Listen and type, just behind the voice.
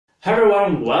Hi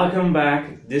everyone, welcome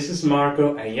back. This is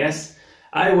Marco, and yes,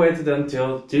 I waited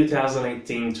until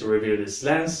 2018 to review this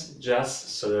lens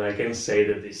just so that I can say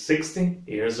that it's 60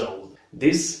 years old.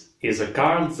 This is a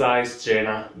Carl Zeiss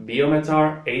Jena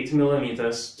Biometar 8mm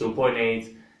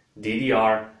 2.8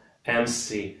 DDR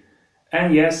MC.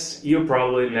 And yes, you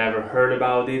probably never heard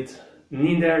about it,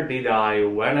 neither did I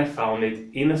when I found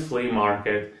it in a flea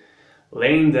market.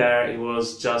 Laying there, it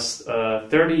was just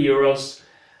 30 euros.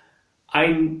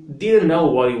 I didn't know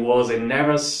what it was, I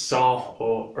never saw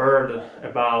or heard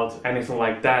about anything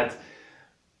like that,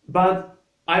 but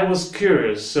I was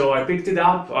curious, so I picked it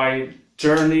up, I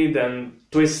turned it and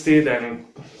twisted and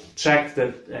checked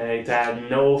that it had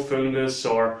no fungus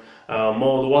or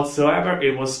mold whatsoever.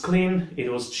 It was clean, it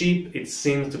was cheap, it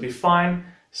seemed to be fine,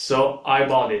 so I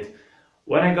bought it.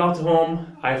 When I got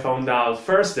home, I found out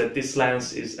first that this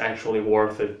lens is actually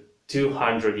worth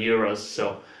 200 euros,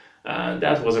 so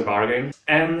that was a bargain,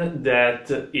 and that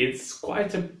it's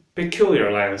quite a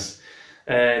peculiar lens.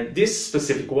 This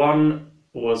specific one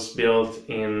was built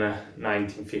in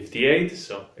 1958,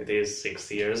 so it is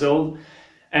 60 years old,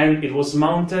 and it was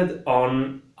mounted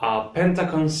on a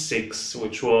Pentacon 6,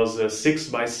 which was a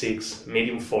 6x6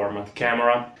 medium format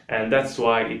camera, and that's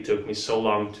why it took me so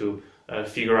long to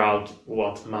figure out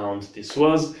what mount this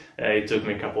was. It took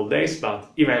me a couple days, but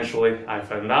eventually I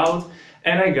found out,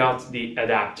 and I got the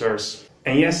adapters.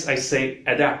 And yes, I say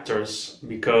adapters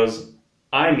because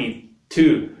I need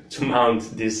two to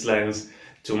mount this lens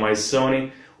to my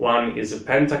Sony. One is a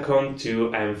Pentacon 2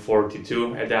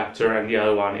 M42 adapter, and the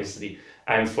other one is the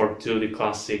M42, the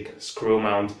classic screw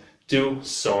mount to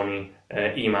Sony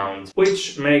E-mount,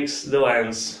 which makes the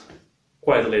lens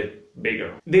quite a little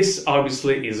bigger. This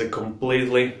obviously is a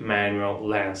completely manual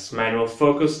lens, manual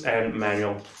focus and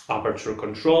manual aperture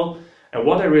control. And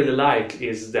what I really like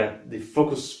is that the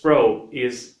Focus Pro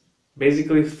is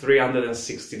basically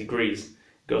 360 degrees,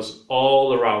 it goes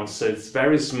all around, so it's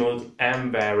very smooth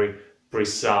and very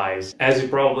precise. As you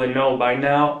probably know by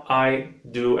now, I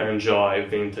do enjoy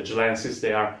vintage lenses.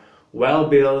 They are well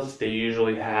built, they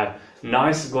usually have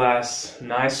nice glass,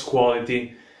 nice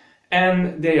quality,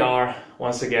 and they are,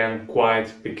 once again,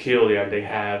 quite peculiar. They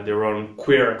have their own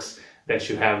quirks that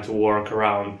you have to work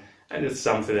around, and it's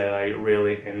something that I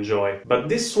really enjoy. But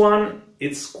this one,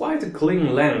 it's quite a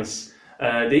clean lens.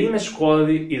 The image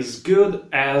quality is good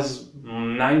as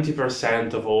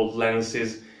 90% of old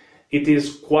lenses. It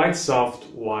is quite soft,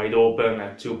 wide open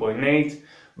at 2.8,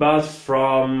 but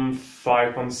from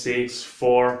 5.6,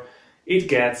 4, it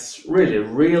gets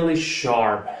really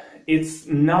sharp. It's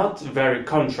not very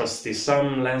contrasty.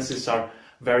 Some lenses are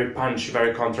very punchy,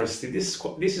 very contrasty.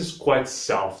 This is quite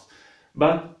soft,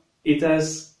 but it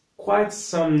has quite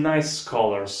some nice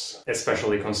colors,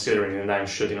 especially considering that I'm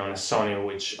shooting on a Sony,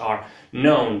 which are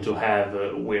known to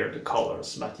have weird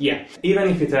colors. But yeah, even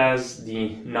if it has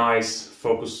the nice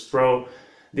Focus Pro,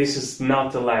 this is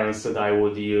not a lens that I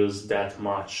would use that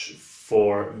much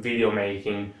for video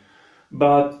making,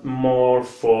 but more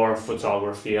for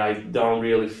photography. I don't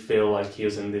really feel like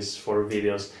using this for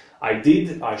videos.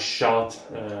 I shot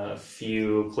a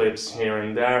few clips here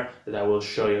and there that I will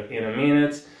show you in a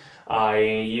minute. I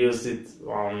used it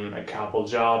on a couple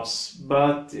jobs,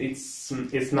 but it's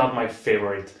not my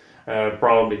favorite,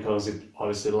 probably because it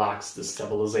obviously lacks the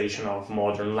stabilization of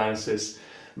modern lenses.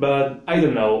 But I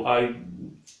don't know,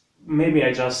 maybe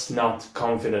I'm just not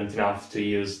confident enough to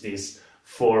use this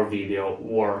for video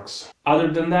works. Other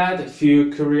than that, a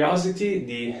few curiosity: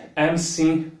 the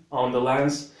MC on the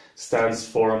lens stands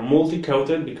for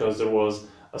multi-coated, because there was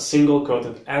a single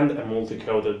coated and a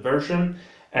multi-coated version.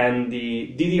 And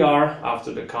the DDR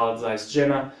after the Carl Zeiss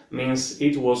Jena means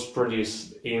it was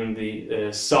produced in the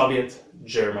Soviet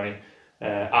Germany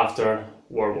after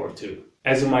World War II.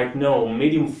 As you might know,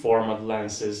 medium format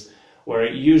lenses were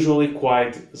usually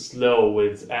quite slow,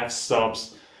 with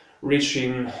f-stops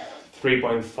reaching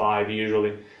 3.5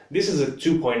 usually. This is a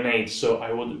 2.8, so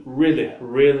I would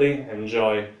really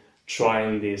enjoy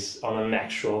trying this on an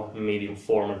actual medium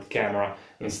format camera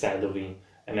instead of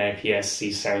an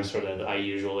APS-C sensor that I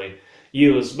usually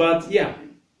use. But yeah,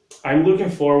 I'm looking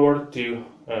forward to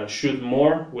shoot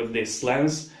more with this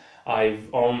lens. I've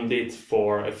owned it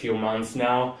for a few months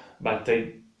now, but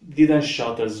I didn't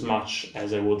shot as much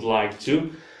as I would like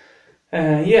to.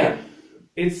 Yeah,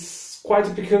 it's quite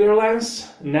a peculiar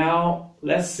lens. Now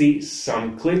let's see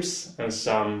some clips and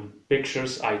some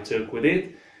pictures I took with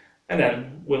it, and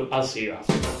then I'll see you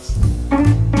afterwards.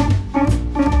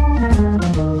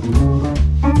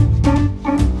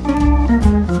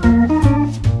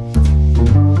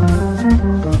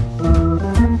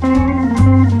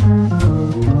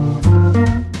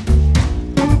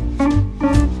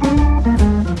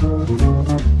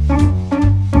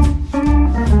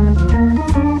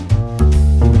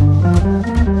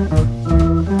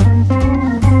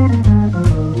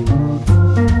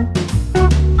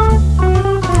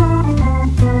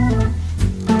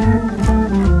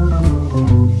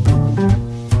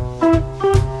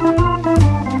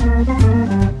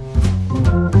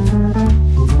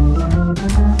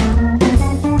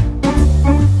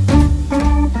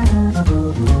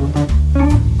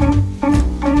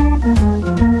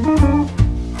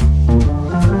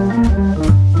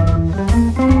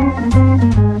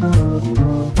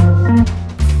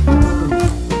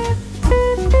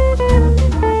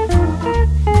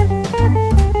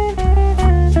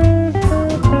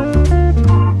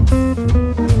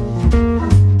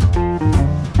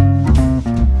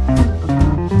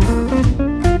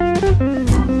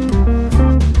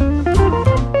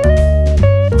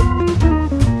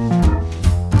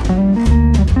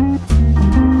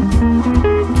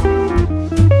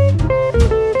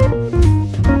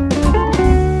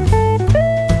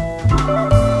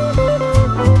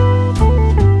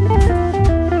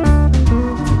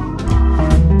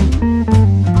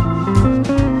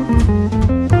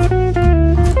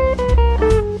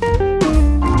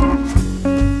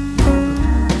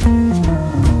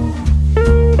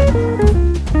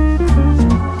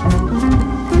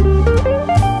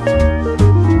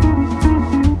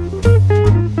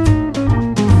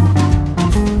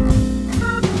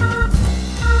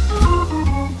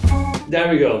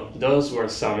 we go, those were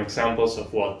some examples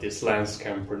of what this lens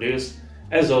can produce.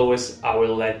 As always, I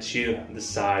will let you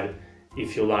decide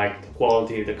if you like the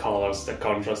quality, the colors, the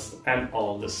contrast and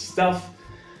all this stuff.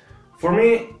 For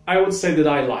me, I would say that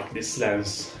I like this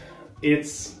lens.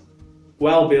 It's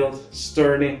well built,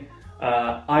 sturdy.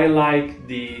 I like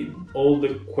all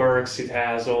the quirks it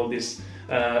has, all this,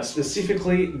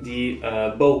 specifically the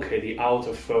bokeh, the out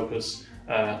of focus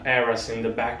areas in the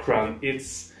background.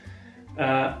 It's,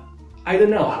 I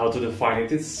don't know how to define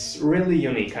it, it's really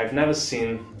unique. I've never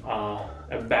seen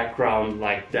a background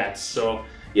like that, so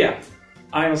yeah,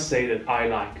 I must say that I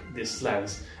like this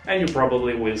lens, and you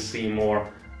probably will see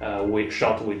more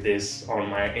shot with this on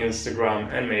my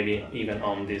Instagram and maybe even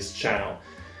on this channel.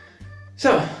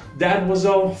 So that was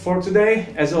all for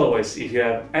today. As always, if you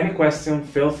have any question,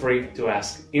 feel free to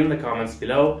ask in the comments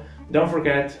below. Don't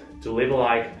forget to leave a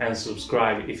like and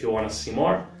subscribe if you want to see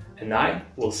more, and I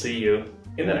will see you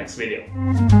in the next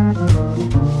video.